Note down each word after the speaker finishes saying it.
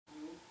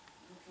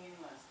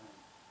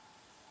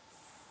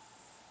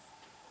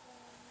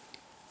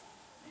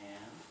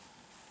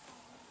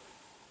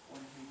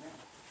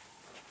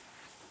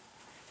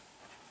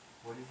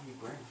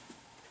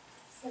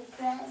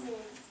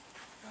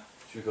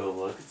Should we go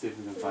look and see if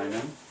we can find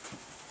him?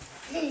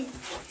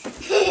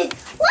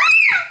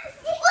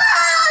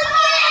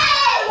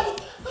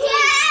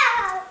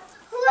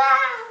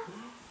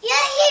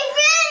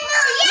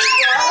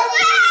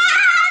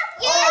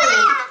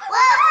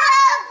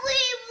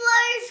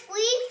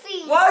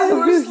 Why you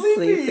were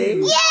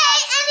sleeping? Yeah,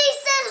 and he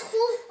said,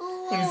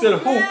 He said,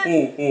 ho,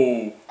 ho,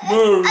 ho.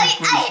 Merry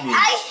Christmas. I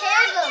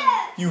heard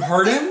him. You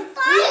heard him?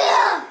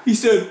 Yeah. He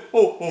said,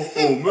 ho, ho,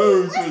 ho,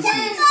 Merry Christmas.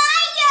 Fire.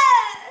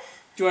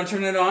 Do you want to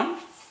turn it on?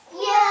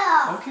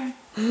 Yeah. Okay.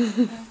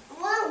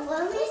 Well,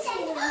 let me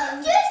see.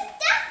 There's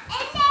stuff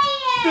in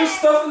there. There's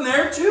stuff in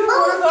there too?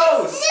 What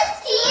are those?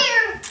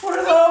 Here. What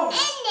are those? In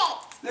it.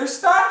 They're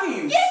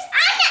stockings. There's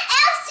Anna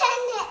else in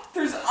it.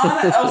 There's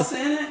Anna Elsa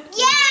in it?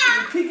 Yeah.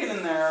 You're peeking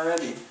in there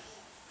already.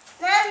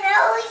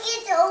 Now we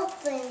get to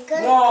open.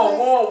 Whoa,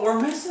 whoa, we're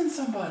missing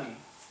somebody.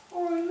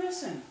 What are we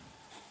missing?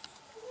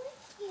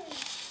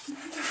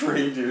 The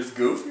reindeer's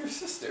Goof, your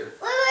sister.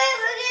 Wait,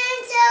 we're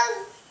gonna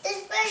tell the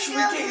special Should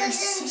we get your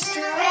cousins sister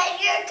and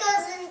out? your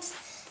cousins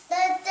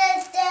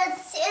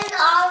that's in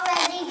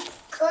already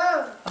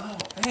come. Oh,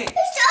 hey.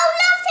 There's so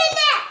nothing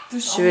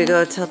there. Should we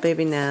go tell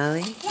baby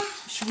Natalie? Yeah.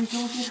 Should we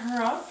go get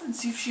her up and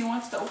see if she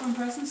wants to open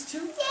presents too?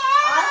 Yeah.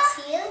 I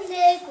see a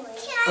liquid.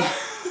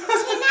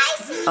 Can I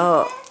see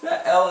Oh.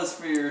 That L is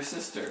for your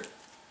sister.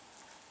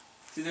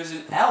 See, there's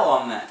an L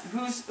on that.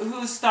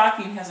 Whose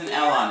stocking has an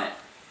L on it?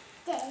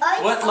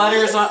 What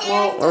letters on?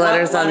 Well, What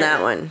letter's on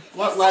that one?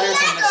 What letters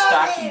on the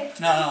stocking?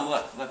 No,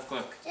 look.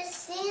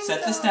 Just see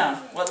Set this down.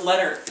 What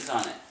letter is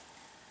on it?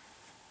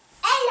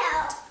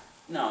 Hello.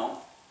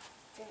 No.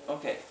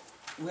 Okay.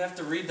 We have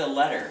to read the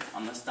letter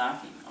on the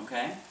stocking,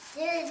 okay?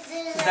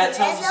 That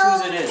tells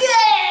us whose it is.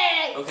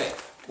 Okay.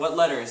 What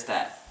letter is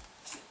that?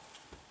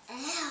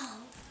 L.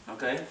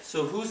 Okay.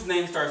 So whose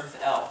name starts with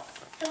L?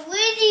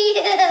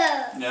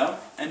 Lydia. No.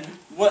 And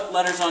what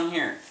letter's on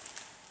here?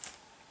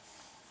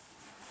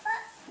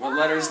 What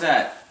letter is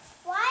that?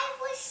 Why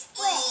was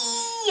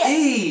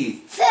E.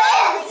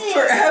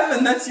 For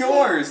heaven, that's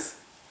yours.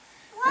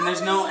 And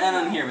there's no N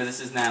on here, but this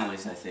is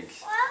Natalie's, I think.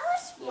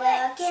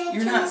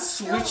 You're not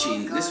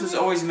switching. This was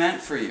always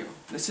meant for you.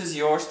 This is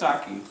your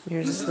stocking.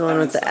 Yours This is is the one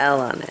with Evan's the stocking.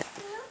 L on it.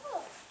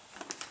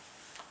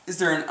 Is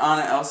there an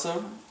Anna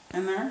Elsa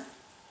in there?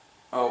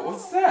 Oh,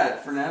 what's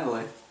that for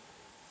Natalie?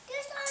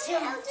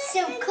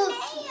 Some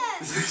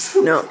cookies.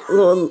 No,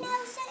 little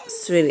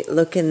sweetie,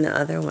 look in the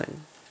other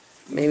one.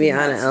 Maybe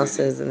Anna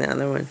Elsa is in the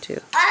other one too.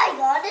 I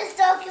got a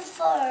stocking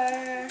for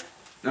her.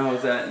 No,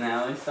 is that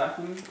Natalie's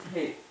stocking?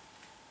 Hey,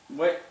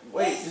 wait,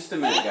 just a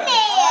minute, guys.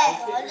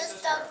 I got a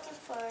stocking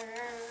for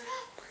her.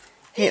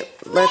 Hey,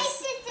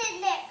 let's, It's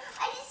in there.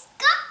 I just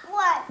got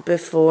one.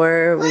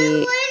 before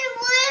we,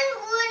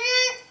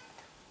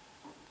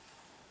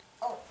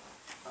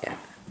 yeah.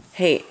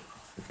 Hey,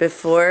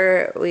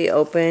 before we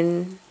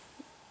open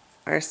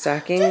our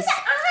stockings,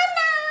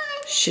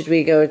 should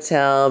we go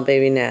tell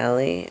baby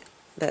Natalie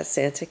that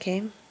Santa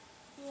came?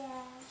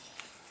 Yeah.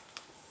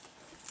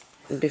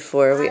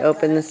 Before we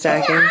open the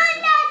stockings?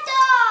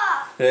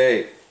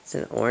 Hey. It's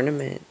an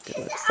ornament, it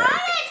looks like.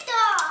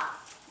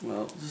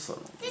 Well, just let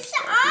me. This is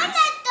Anna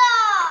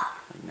doll.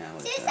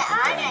 Natalie's This is got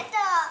Anna that.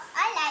 doll. I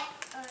like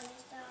Anna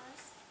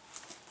dolls.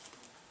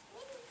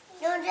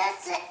 No,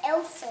 that's an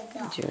Elsa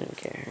doll. Do you want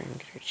to get her and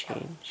get her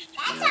changed?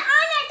 That's an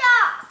Anna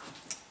doll.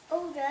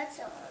 Oh, that's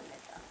an Anna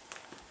doll.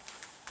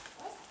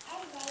 What's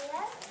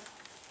Anna?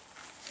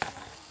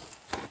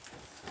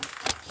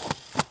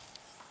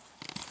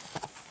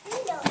 You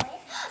know it.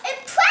 A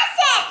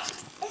present.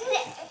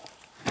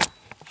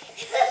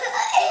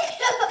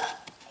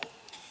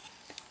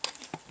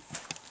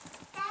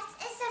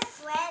 It's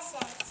a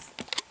present.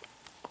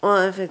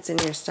 Well, if it's in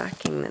your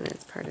stocking, then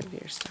it's part of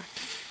your stocking.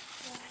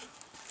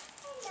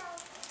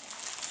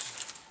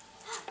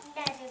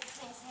 Another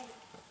present.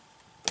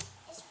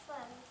 It's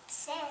from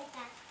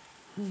Santa.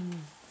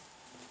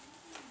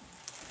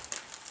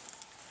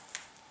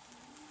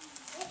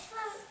 It's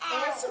from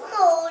Al. It's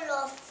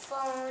more of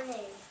fun.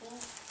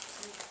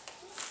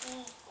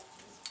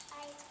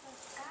 I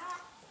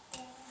forgot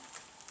them.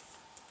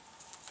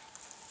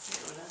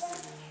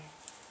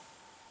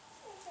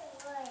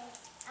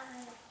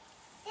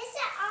 This is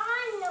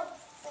Arnold.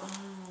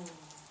 Oh,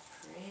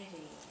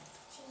 pretty.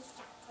 She's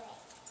not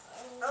great.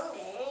 I'm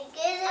gonna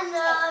get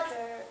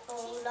another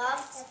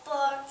Olaf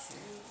Sports.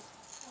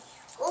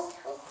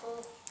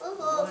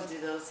 Oh, do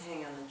those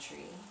hang on the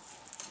tree?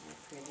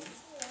 They're pretty.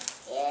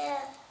 Yeah.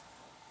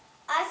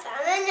 I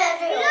found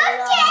another Look it!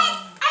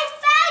 I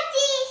found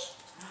it!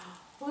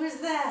 Who's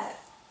that?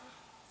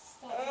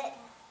 Santa.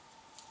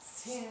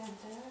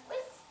 Santa.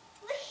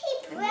 What he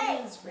And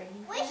bring? his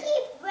reindeer. What he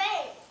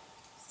bring?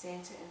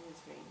 Santa and his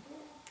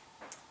reindeer.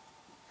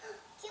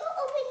 Can you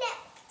open that?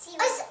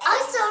 I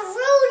saw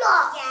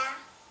Rudolph. Yeah.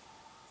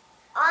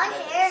 On I bet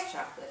here. there's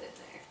chocolate in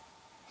there.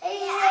 Hey,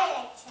 I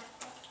like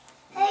chocolate.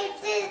 Hey,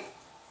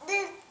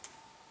 did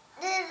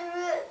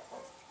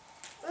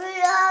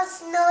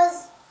Rudolph knows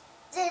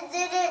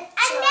another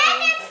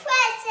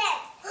present.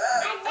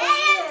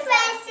 Another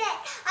present.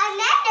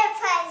 Another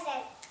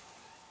present.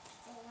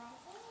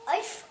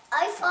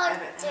 thought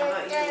How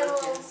about you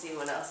look and see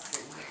what else is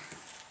in here?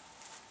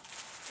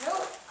 No,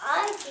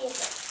 I did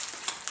it.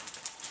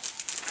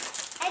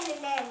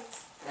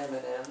 M&M's.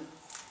 M&M's.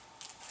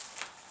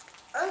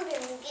 I'm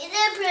gonna get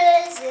a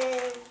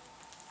present.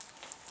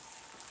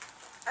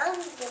 I'm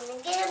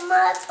gonna get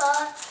my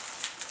pot.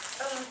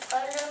 I'm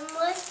part of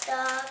my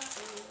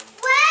stocking.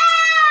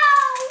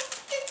 Wow!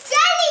 The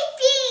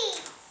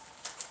jellybeans!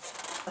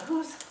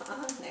 Who's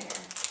on there?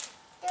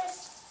 There's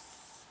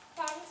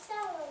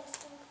Spencer and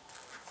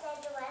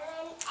Cinderella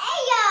and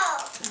Ayo!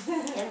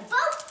 They're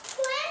both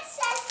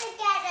princess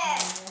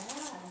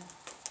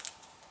together.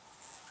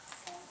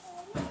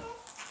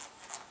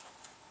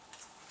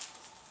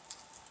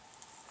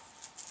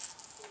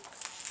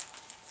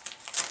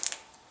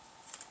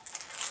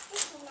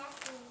 There's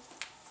nothing.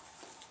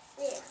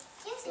 There.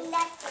 There's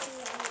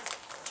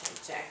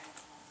nothing. Check.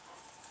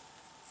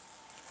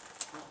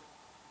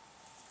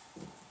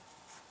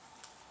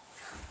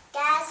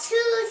 Guess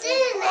who's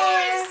in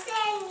there?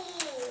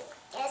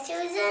 Guess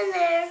who's in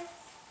there?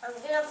 I'm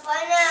gonna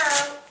find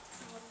out.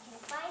 I'm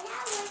gonna find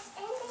out what's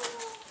in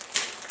there.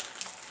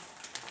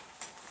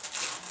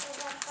 I'm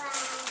gonna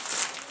find.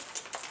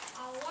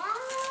 Hello.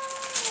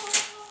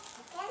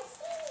 I can't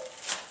see.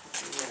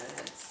 You got a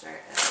head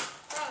start.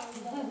 Find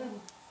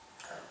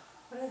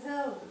What are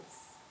those?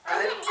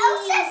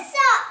 Elsa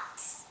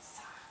socks.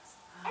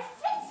 I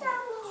think so.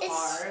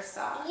 Car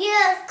socks.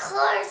 Yeah,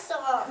 car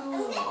socks. Cool.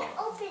 And then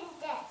open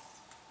this.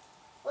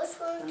 Which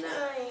one No. can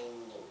I use?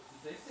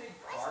 Did they say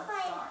Let's car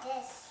find stock?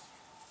 this.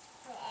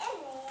 There.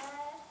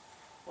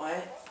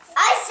 What? I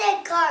said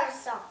car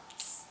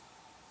socks.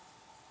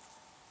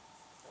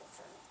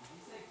 Did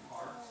you say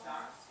car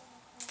stocks?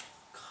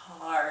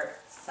 Car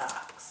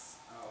socks.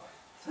 Oh.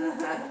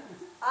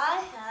 I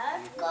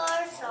have car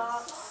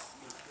socks.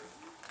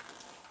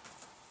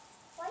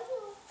 Why do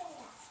you open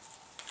that?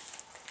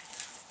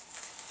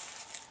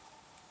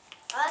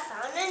 I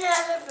found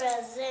another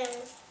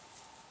present.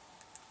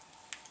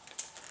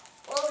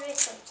 Oh, there's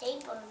some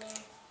tape on there. I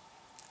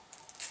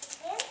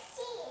can't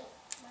see it.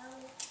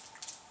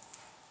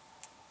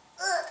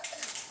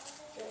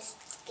 Just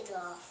get it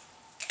off.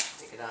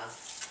 Take it off.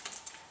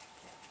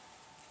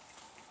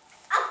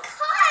 A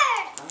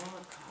card! Oh,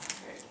 a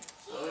card.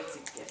 Oh, it's a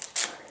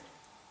gift card.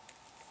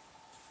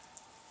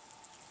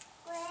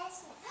 Where's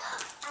it?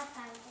 I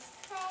found this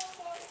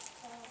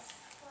present.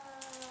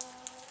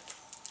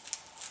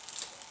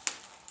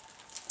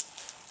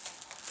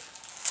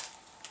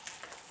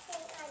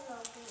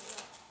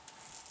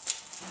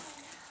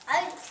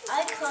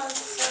 I caught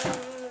some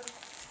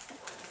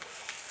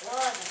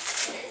water.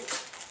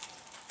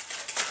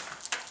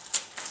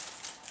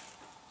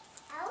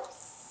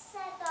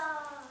 Elsa.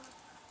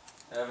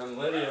 Evan,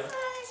 Lydia.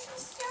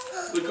 She's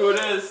so Look who it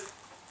is.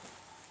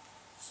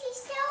 She's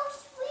so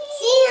sweet.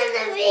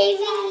 Santa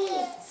baby.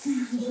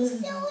 She's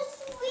so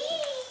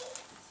sweet.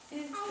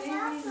 It's I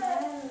love baby her.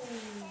 Natalie.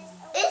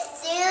 It's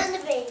Santa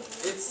baby.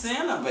 It's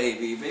Santa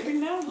baby, baby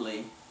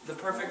Natalie. The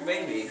perfect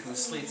baby who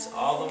sleeps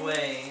all the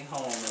way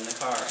home in the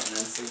car and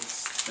then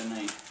sleeps the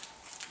night.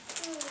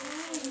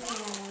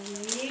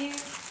 Natalie.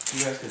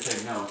 You guys could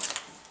take notes.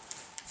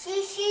 She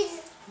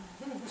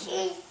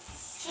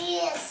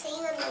is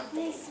Santa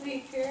baby.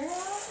 Sweet girl.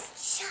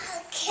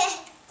 Okay.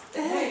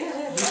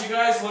 Did you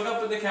guys look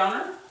up at the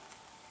counter?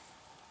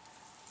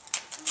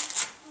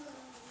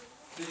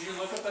 Did you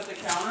look up at the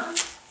counter?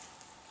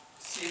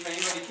 See if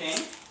anybody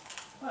came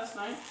last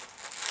night?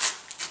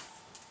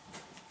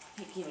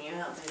 Hey, can you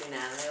help baby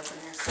Natalie open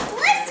her stuff?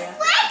 What's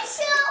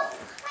Rachel?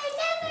 I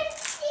never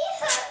see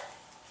her.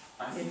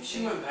 I think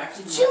she went back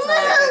to She the went Saw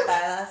her home.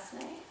 goodbye last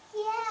night.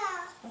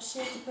 Yeah. Well, she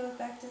had to go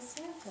back to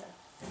Santa.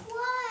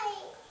 Why?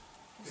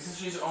 because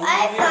she's only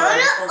I here found right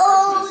an before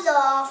old Christmas. Oh.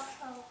 off.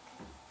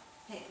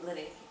 Hey,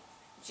 Lydia,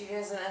 did you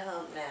guys want to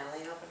help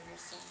Natalie open her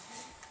stuff?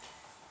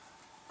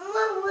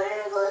 Mom, we're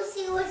gonna go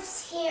see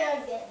what's here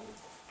again.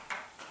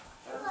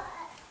 What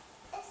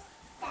is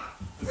that?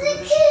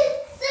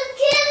 Some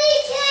candy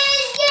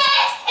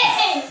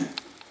cane!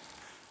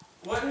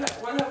 What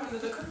happened to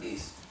the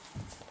cookies?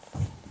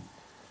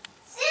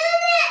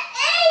 Santa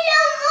ate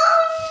them!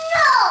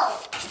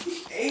 Oh He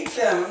ate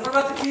them. And what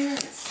about the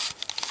carrots?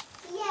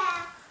 no!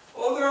 Yeah.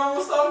 Oh, they're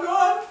almost all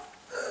gone.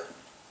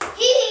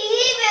 He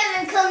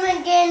better come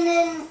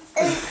again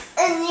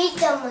and eat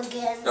them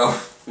again.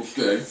 Oh,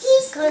 okay.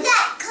 He's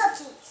got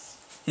cookies.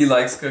 He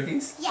likes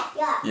cookies? Yeah.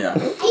 Yeah. Yeah.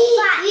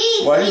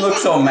 He Why do you look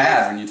so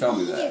mad when you tell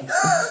me that?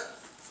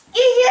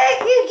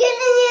 You're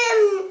getting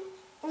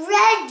him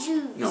red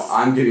juice. No,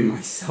 I'm getting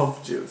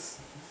myself juice.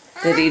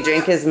 Did he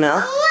drink his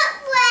milk? I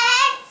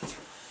want red.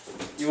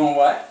 You want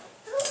what?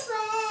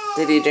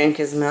 Did he drink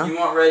his You milk?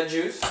 want red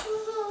juice?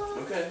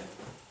 Okay.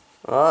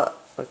 Oh,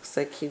 looks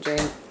like he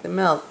drank the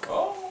milk.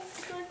 Oh,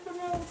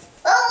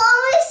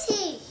 Oh, let me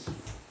see.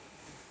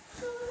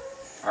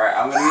 alright,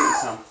 I'm gonna eat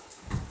some.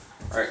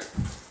 Alright.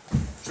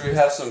 Should we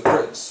have some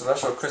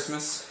special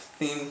Christmas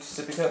themed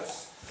sippy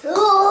cups?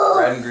 Cool.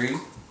 Red and green?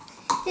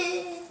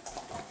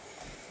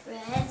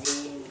 Red.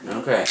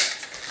 Okay.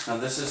 Now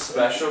this is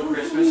special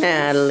Christmas.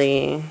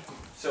 Natalie.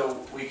 So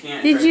we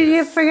can't. Did you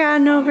get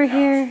forgotten over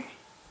here?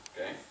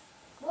 Okay.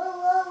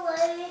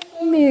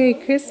 Merry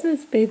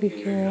Christmas, baby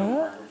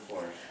girl.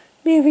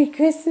 Merry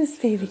Christmas,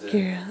 baby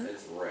girl.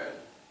 It's red.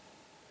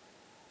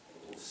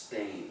 It will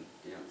stain.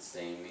 Do you know what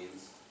stain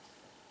means?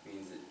 It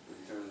means that we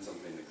turn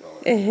something to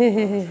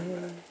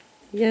color.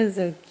 You're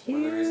so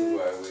One of the reasons cute.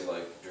 why we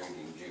like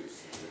drinking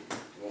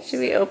juice. Should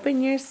we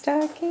open your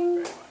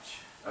stocking? Right.